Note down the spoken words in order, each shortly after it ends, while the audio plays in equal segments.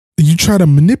try to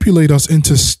manipulate us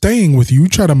into staying with you. You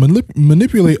try to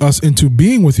manipulate us into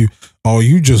being with you. Oh,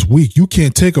 you just weak. You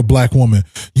can't take a black woman.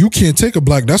 You can't take a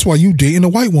black. That's why you dating a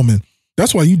white woman.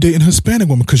 That's why you dating a Hispanic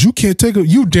woman, because you can't take a,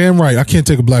 you damn right, I can't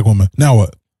take a black woman. Now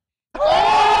what?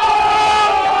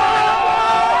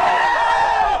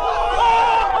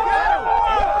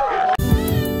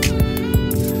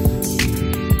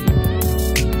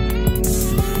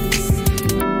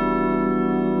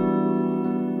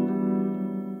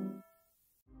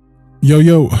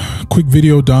 Yo, quick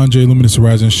video, Don J, Luminous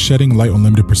Horizon, shedding light on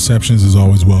limited perceptions is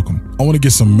always welcome. I want to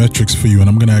get some metrics for you, and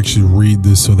I'm going to actually read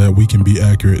this so that we can be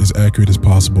accurate as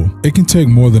possible. It can take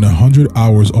more than 100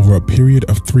 hours over a period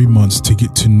of 3 months to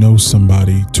get to know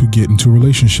somebody to get into a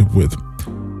relationship with.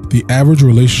 The average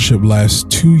relationship lasts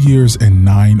 2 years and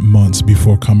 9 months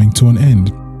before coming to an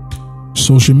end.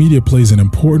 Social media plays an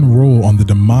important role on the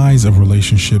demise of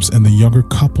relationships, and the younger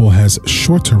couple has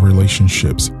shorter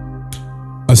relationships.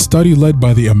 A study led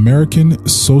by the American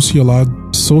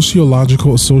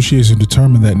Sociological Association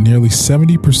determined that nearly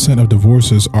 70% of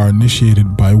divorces are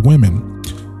initiated by women,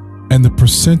 and the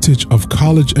percentage of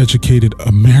college-educated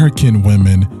American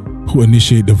women who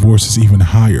initiate divorce is even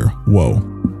higher. Whoa.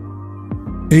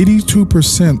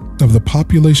 82% of the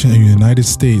population in the United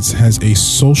States has a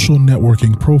social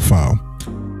networking profile.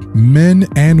 Men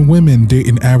and women date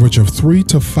an average of 3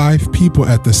 to 5 people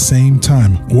at the same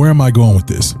time. Where am I going with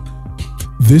this?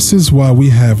 This is why we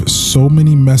have so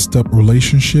many messed up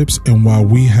relationships and why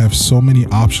we have so many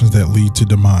options that lead to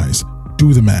demise.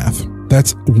 Do the math.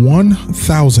 That's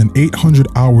 1,800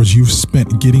 hours you've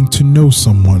spent getting to know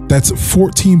someone. That's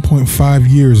 14.5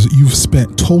 years you've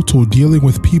spent total dealing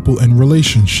with people and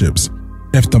relationships.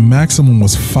 If the maximum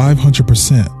was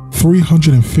 500%,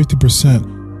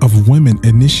 350% of women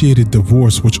initiated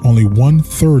divorce, which only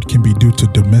 1/3 can be due to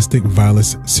domestic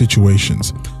violence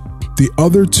situations. The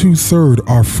other 2/3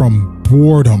 are from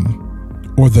boredom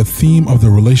or the theme of the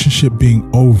relationship being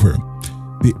over.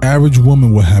 The average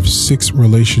woman will have 6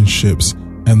 relationships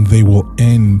and they will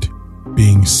end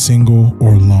being single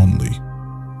or lonely.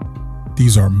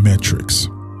 These are metrics.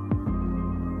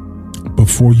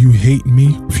 Before you hate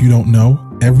me, if you don't know,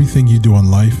 everything you do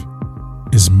in life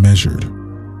is measured.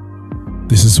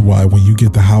 This is why when you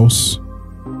get the house,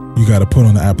 you got to put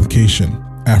on the application,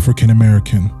 African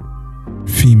American,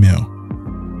 female,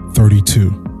 32.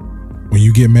 When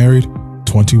you get married,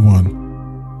 21.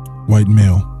 White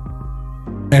male.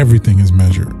 Everything is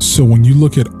measured. So when you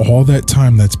look at all that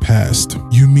time that's passed,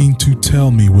 you mean to tell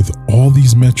me with all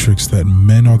these metrics that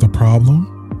men are the problem?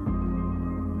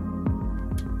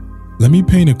 Let me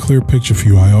paint a clear picture for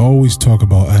you. I always talk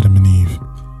about Adam and Eve.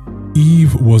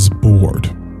 Eve was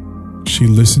bored. She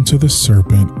listened to the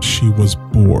serpent. She was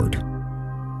bored.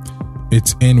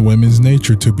 It's in women's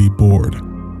nature to be bored.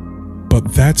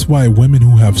 But that's why women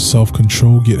who have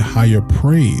self-control get higher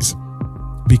praise,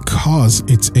 because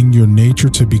it's in your nature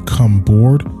to become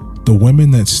bored. The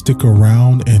women that stick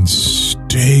around and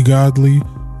stay godly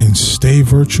and stay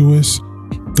virtuous,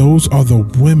 those are the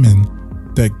women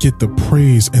that get the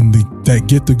praise and that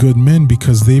get the good men,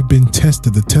 because they've been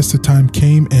tested. The test of time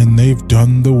came and they've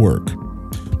done the work,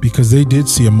 because they did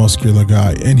see a muscular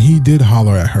guy and he did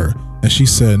holler at her and she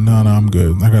said, no, I'm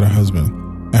good. I got a husband.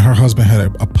 And her husband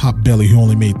had a pop belly who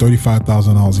only made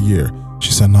 $35,000 a year.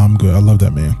 She said, no, I'm good. I love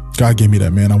that man. God gave me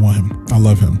that man. I want him. I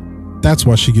love him. That's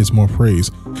why she gets more praise,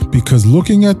 because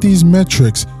looking at these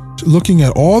metrics, looking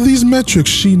at all these metrics,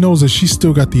 she knows that she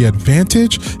still got the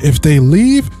advantage. If they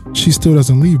leave, she still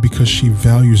doesn't leave because she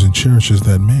values and cherishes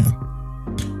that man.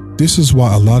 This is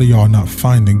why a lot of y'all are not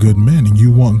finding good men, and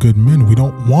you want good men. We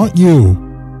don't want you,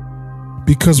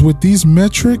 because with these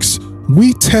metrics,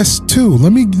 we test too.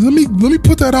 Let me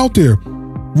put that out there.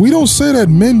 We don't say that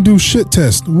men do shit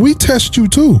tests. We test you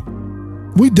too.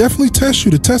 We definitely test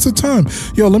you. The test of time.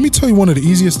 Yo, let me tell you one of the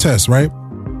easiest tests, right?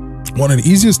 One of the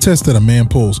easiest tests that a man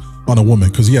pulls on a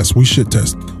woman, because yes, we shit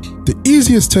test. The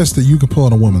easiest test that you can pull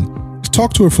on a woman is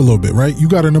talk to her for a little bit, right? You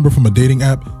got her number from a dating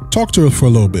app. Talk to her for a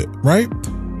little bit, right?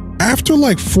 After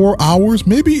like 4 hours,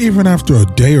 maybe even after a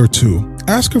day or two,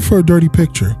 ask her for a dirty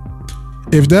picture.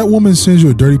 If that woman sends you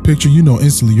a dirty picture, you know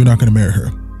instantly you're not going to marry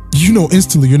her. You know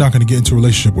instantly you're not going to get into a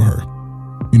relationship with her.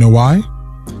 You know why?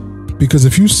 Because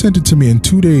if you sent it to me in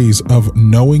 2 days of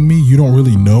knowing me, you don't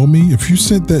really know me. If you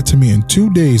sent that to me in 2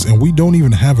 days and we don't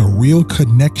even have a real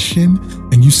connection,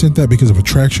 and you sent that because of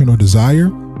attraction or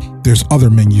desire, there's other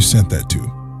men you sent that to.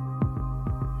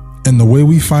 And the way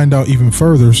we find out even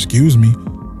further, excuse me,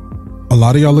 a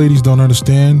lot of y'all ladies don't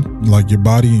understand like your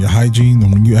body and your hygiene,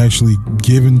 and when you actually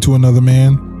give into another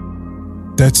man,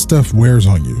 that stuff wears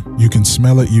on you. You can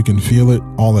smell it, you can feel it,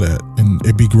 all of that, and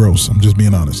it'd be gross. I'm just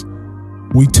being honest.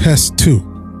 We test too.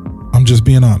 I'm just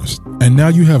being honest. And now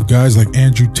you have guys like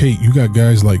Andrew Tate. You got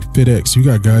guys like FitX. You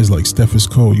got guys like Steffes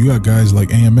Cole. You got guys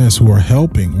like AMS who are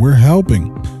helping. We're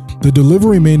helping. The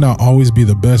delivery may not always be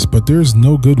the best, but there's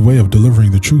no good way of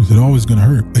delivering the truth. It's always going to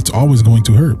hurt. It's always going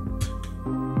to hurt.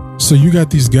 So you got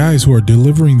these guys who are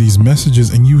delivering these messages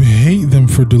and you hate them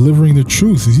for delivering the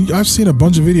truth. I've seen a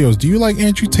bunch of videos. Do you like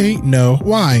Andrew Tate? No.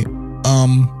 Why?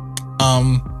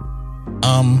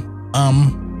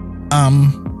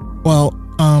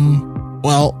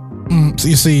 So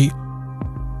you see,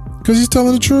 because he's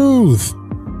telling the truth.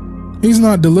 He's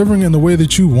not delivering in the way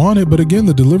that you want it. But again,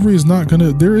 the delivery is not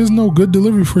gonna, there is no good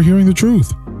delivery for hearing the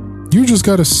truth. You just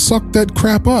got to suck that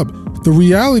crap up. The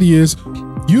reality is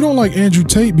you don't like Andrew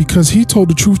Tate because he told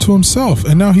the truth to himself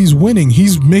and now he's winning.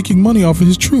 He's making money off of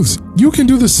his truths. You can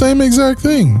do the same exact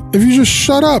thing if you just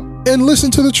shut up and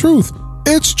listen to the truth.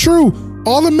 It's true.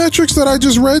 All the metrics that I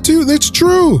just read to you, it's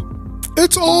true.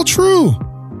 It's all true.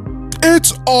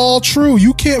 It's all true.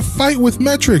 You can't fight with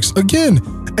metrics. Again,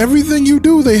 everything you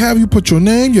do, they have you put your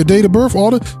name, your date of birth,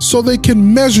 so they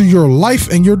can measure your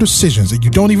life and your decisions, and you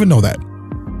don't even know that.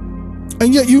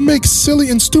 And yet you make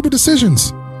silly and stupid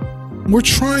decisions. We're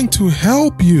trying to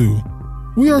help you.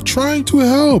 We are trying to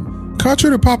help.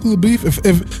 Contrary to popular belief,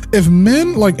 if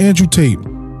men like Andrew Tate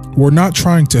were not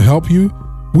trying to help you,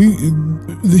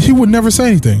 he would never say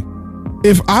anything.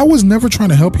 If I was never trying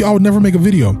to help you, I would never make a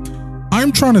video.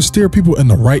 I'm trying to steer people in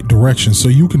the right direction so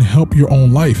you can help your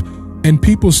own life. And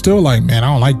people still like, man, I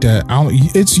don't like that.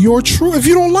 It's your truth. If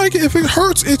you don't like it, if it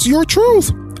hurts, it's your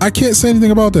truth. I can't say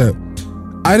anything about that.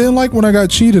 I didn't like when I got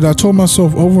cheated. I told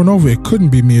myself over and over, it couldn't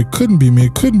be me. It couldn't be me.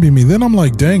 It couldn't be me. Then I'm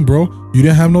like, dang, bro, you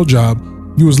didn't have no job.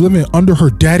 You was living under her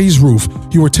daddy's roof.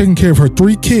 You were taking care of her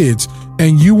 3 kids,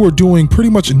 and you were doing pretty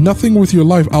much nothing with your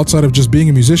life outside of just being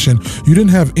a musician. You didn't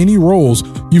have any roles.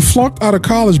 You flunked out of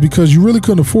college because you really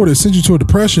couldn't afford it. It sent you to a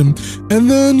depression. And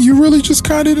then you really just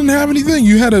kind of didn't have anything.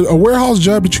 You had a warehouse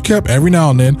job that you kept every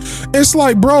now and then. It's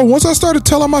like, bro, once I started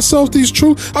telling myself these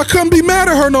truths, I couldn't be mad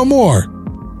at her no more.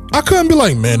 I couldn't be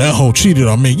like, man, that hoe cheated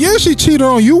on me. Yeah, she cheated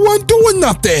on you. You weren't doing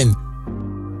nothing.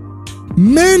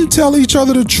 Men tell each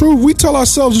other the truth. We tell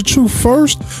ourselves the truth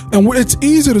first, and it's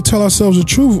easy to tell ourselves the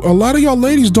truth. A lot of y'all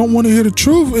ladies don't want to hear the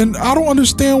truth, and I don't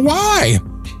understand why.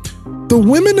 The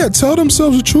women that tell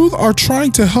themselves the truth are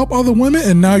trying to help other women,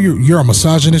 and now you're a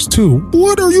misogynist too.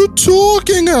 What are you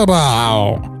talking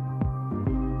about?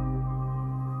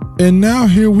 And now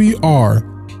here we are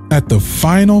at the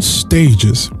final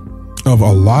stages of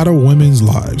a lot of women's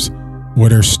lives where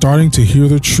they're starting to hear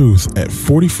the truth at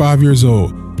 45 years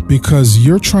old. Because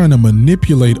you're trying to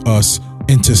manipulate us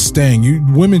into staying. You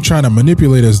women trying to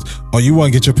manipulate us. Oh, you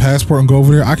want to get your passport and go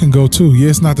over there? I can go too. Yeah,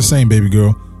 it's not the same, baby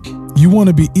girl. You want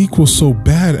to be equal so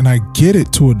bad, and I get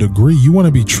it to a degree. You want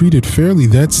to be treated fairly.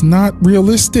 That's not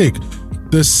realistic.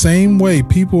 The same way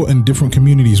people in different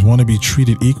communities want to be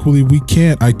treated equally,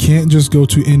 I can't just go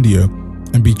to India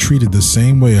and be treated the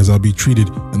same way as I'll be treated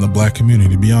in the black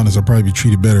community. To be honest, I'll probably be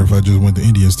treated better if I just went to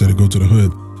India instead of go to the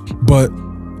hood. But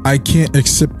I can't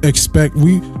expect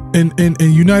in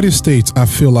United States. I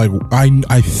feel like I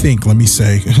think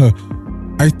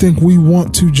we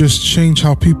want to just change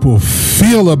how people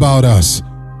feel about us.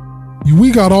 We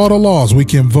got all the laws. We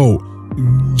can vote,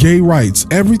 gay rights,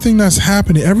 everything that's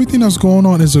happening, everything that's going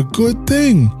on is a good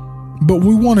thing. But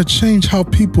we want to change how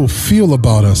people feel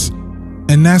about us.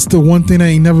 And that's the one thing that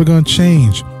ain't never going to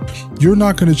change. You're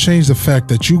not going to change the fact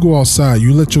that you go outside,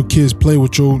 you let your kids play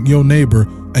with your neighbor,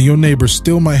 and your neighbor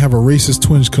still might have a racist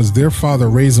twinge because their father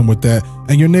raised them with that.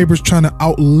 And your neighbor's trying to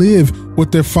outlive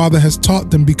what their father has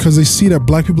taught them because they see that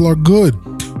black people are good.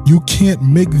 You can't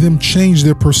make them change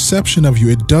their perception of you.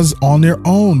 It does on their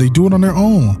own. They do it on their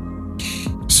own.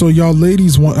 So y'all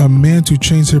ladies want a man to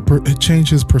change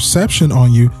his perception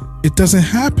on you. It doesn't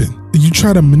happen. You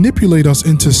try to manipulate us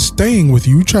into staying with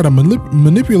you. You try to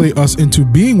manipulate us into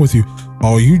being with you.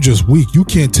 Oh, you just weak. You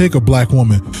can't take a black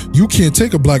woman. You can't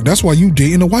take a black. That's why you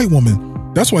dating a white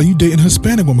woman. That's why you dating a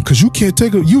Hispanic woman. Because you can't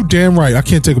take you damn right. I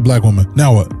can't take a black woman.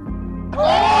 Now what?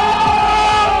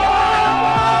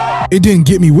 It didn't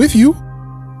get me with you.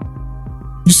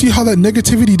 You see how that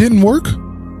negativity didn't work?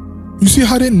 You see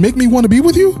how it didn't make me want to be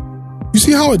with you? You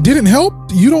see how it didn't help?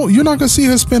 You're not gonna see a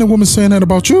Hispanic woman saying that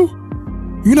about you.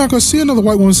 You're not gonna see another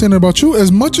white woman saying that about you.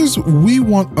 As much as we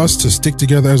want us to stick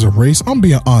together as a race, I'm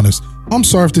being honest. I'm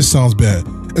sorry if this sounds bad.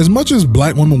 As much as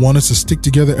black women want us to stick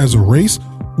together as a race,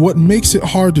 what makes it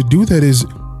hard to do that is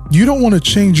you don't want to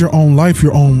change your own life,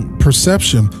 your own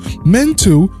perception. Men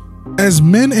too. As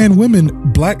men and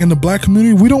women, black in the black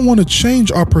community, we don't want to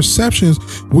change our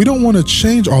perceptions. We don't want to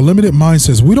change our limited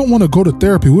mindsets. We don't want to go to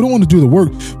therapy. We don't want to do the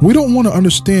work. We don't want to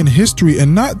understand history,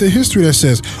 and not the history that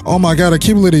says, oh my God, I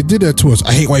can't believe they did that to us.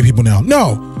 I hate white people now.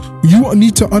 No, you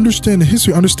need to understand the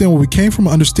history, understand where we came from,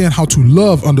 understand how to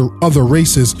love under other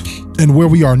races and where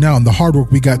we are now and the hard work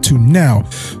we got to now.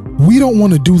 We don't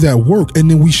want to do that work,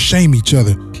 and then we shame each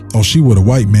other. Oh, she with a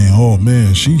white man. Oh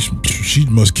man, she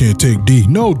must can't take D.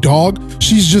 No, dog.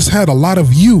 She's just had a lot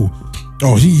of you.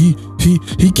 Oh, he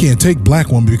can't take black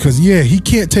woman because he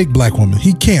can't take black woman.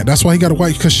 He can't. That's why he got a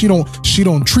white, because she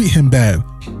don't treat him bad.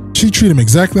 She treat him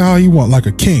exactly how he want, like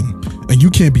a king. And you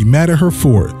can't be mad at her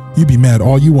for it. You be mad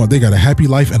all you want. They got a happy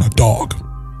life and a dog.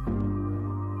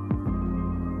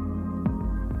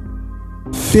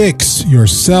 Fix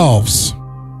yourselves.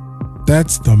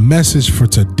 That's the message for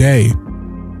today.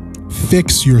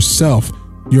 Fix yourself.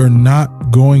 You're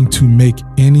not going to make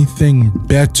anything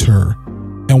better.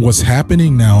 And what's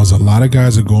happening now is a lot of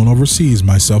guys are going overseas,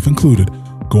 myself included,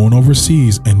 going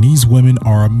overseas, and these women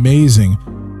are amazing.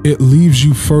 It leaves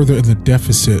you further in the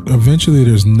deficit. Eventually,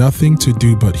 there's nothing to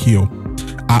do but heal.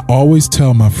 I always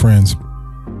tell my friends,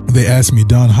 they ask me,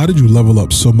 Don, how did you level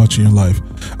up so much in your life?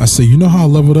 I say, you know how I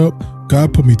leveled up?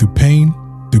 God put me through pain,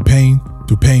 through pain,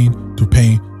 through pain, through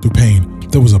pain, through pain.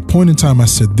 There was a point in time I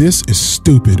said, this is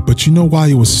stupid. But you know why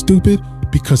it was stupid?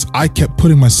 Because I kept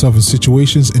putting myself in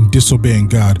situations and disobeying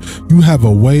God. You have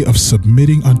a way of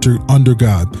submitting under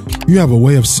God. You have a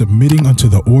way of submitting unto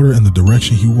the order and the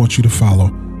direction He wants you to follow.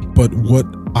 But what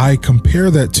I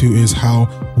compare that to is how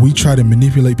we try to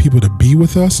manipulate people to be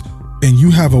with us. And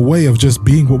you have a way of just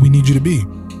being what we need you to be.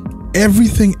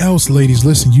 Everything else, ladies,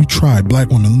 listen, you tried, black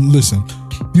women, listen.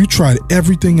 You tried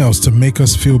everything else to make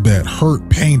us feel bad, hurt,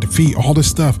 pain, defeat, all this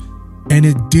stuff, and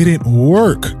it didn't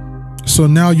work. So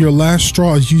now your last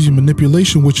straw is using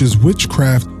manipulation, which is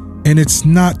witchcraft, and it's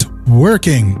not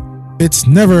working. It's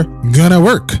never gonna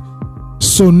work.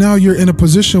 So now you're in a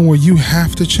position where you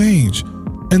have to change.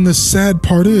 And the sad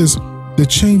part is, the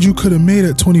change you could have made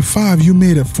at 25, you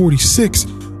made at 46,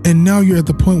 and now you're at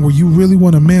the point where you really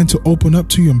want a man to open up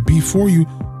to you and be for you,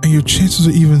 and your chances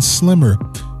are even slimmer.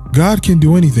 God can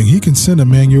do anything. He can send a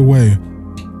man your way.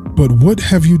 But what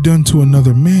have you done to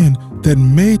another man that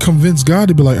may convince God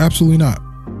to be like, absolutely not.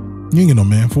 You ain't get no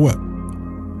man for what?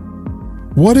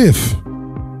 What if?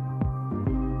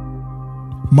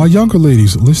 My younger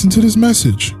ladies, listen to this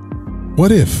message.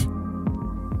 What if?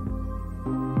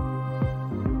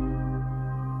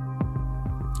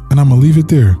 And I'm going to leave it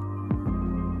there.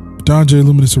 Don J.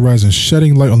 Luminous Horizon,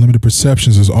 shedding light on limited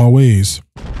perceptions as always.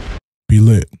 Be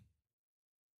lit.